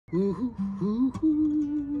Ooh, ooh,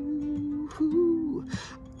 ooh, ooh.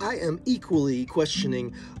 I am equally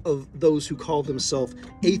questioning of those who call themselves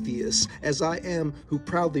atheists, as I am who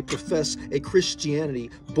proudly profess a Christianity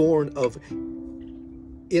born of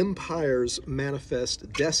empire's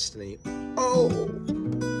manifest destiny. Oh!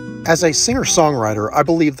 As a singer-songwriter, I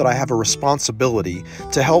believe that I have a responsibility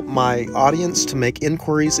to help my audience to make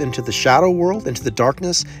inquiries into the shadow world, into the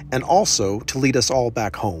darkness, and also to lead us all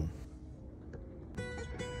back home.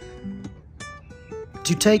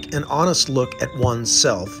 To take an honest look at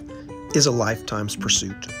oneself is a lifetime's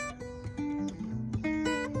pursuit.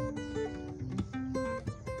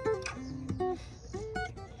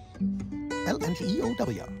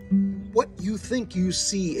 LNTEOW. What you think you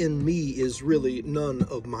see in me is really none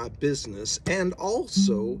of my business, and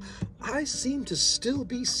also, I seem to still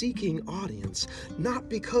be seeking audience, not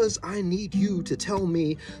because I need you to tell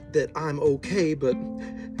me that I'm okay, but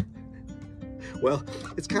well,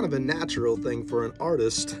 it's kind of a natural thing for an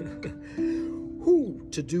artist who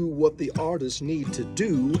to do what the artist need to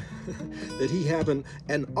do, that he have an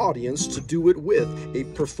audience to do it with, a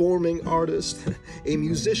performing artist, a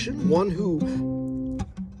musician, one who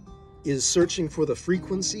is searching for the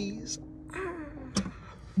frequencies.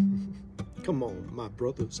 Come on, my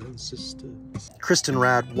brothers and sisters. Kristen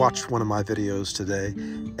Rad watched one of my videos today,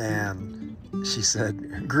 and she said,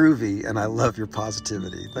 "Groovy, and I love your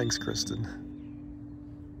positivity." Thanks, Kristen.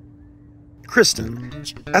 Kristen,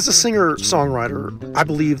 as a singer-songwriter, I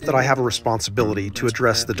believe that I have a responsibility to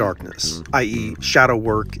address the darkness, i.e. shadow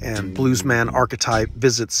work and bluesman archetype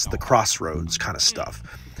visits the crossroads kind of stuff.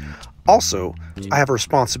 Also, I have a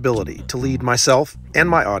responsibility to lead myself and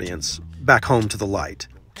my audience back home to the light.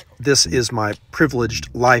 This is my privileged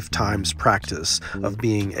lifetime's practice of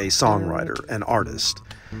being a songwriter and artist.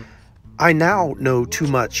 I now know too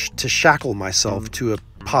much to shackle myself to a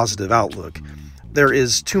positive outlook. There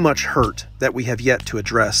is too much hurt that we have yet to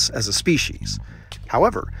address as a species.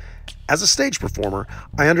 However, as a stage performer,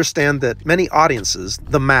 I understand that many audiences,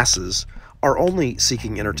 the masses, are only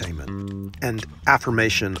seeking entertainment and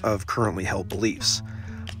affirmation of currently held beliefs.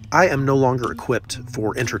 I am no longer equipped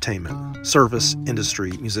for entertainment, service,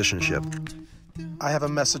 industry, musicianship. I have a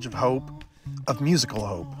message of hope, of musical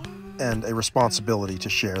hope, and a responsibility to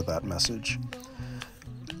share that message.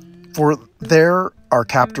 For there our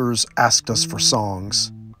captors asked us for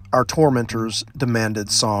songs, our tormentors demanded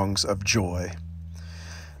songs of joy.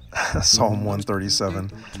 Psalm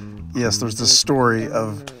 137. Yes, there's this story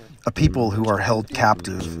of a people who are held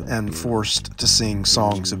captive and forced to sing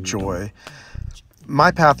songs of joy.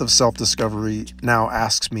 My path of self-discovery now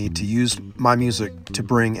asks me to use my music to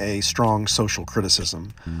bring a strong social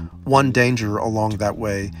criticism. One danger along that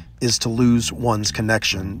way is to lose one's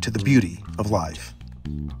connection to the beauty of life.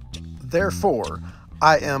 Therefore,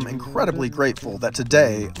 I am incredibly grateful that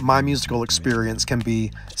today my musical experience can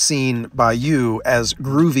be seen by you as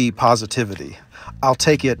groovy positivity. I'll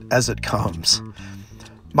take it as it comes.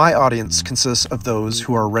 My audience consists of those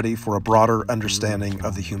who are ready for a broader understanding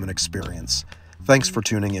of the human experience. Thanks for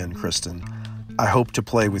tuning in, Kristen. I hope to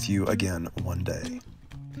play with you again one day.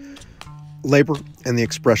 Labor and the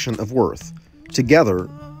expression of worth. Together,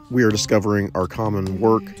 we are discovering our common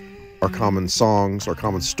work, our common songs, our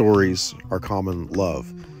common stories, our common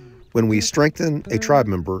love. When we strengthen a tribe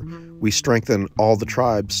member, we strengthen all the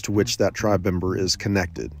tribes to which that tribe member is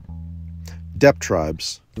connected. Depth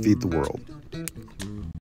tribes feed the world.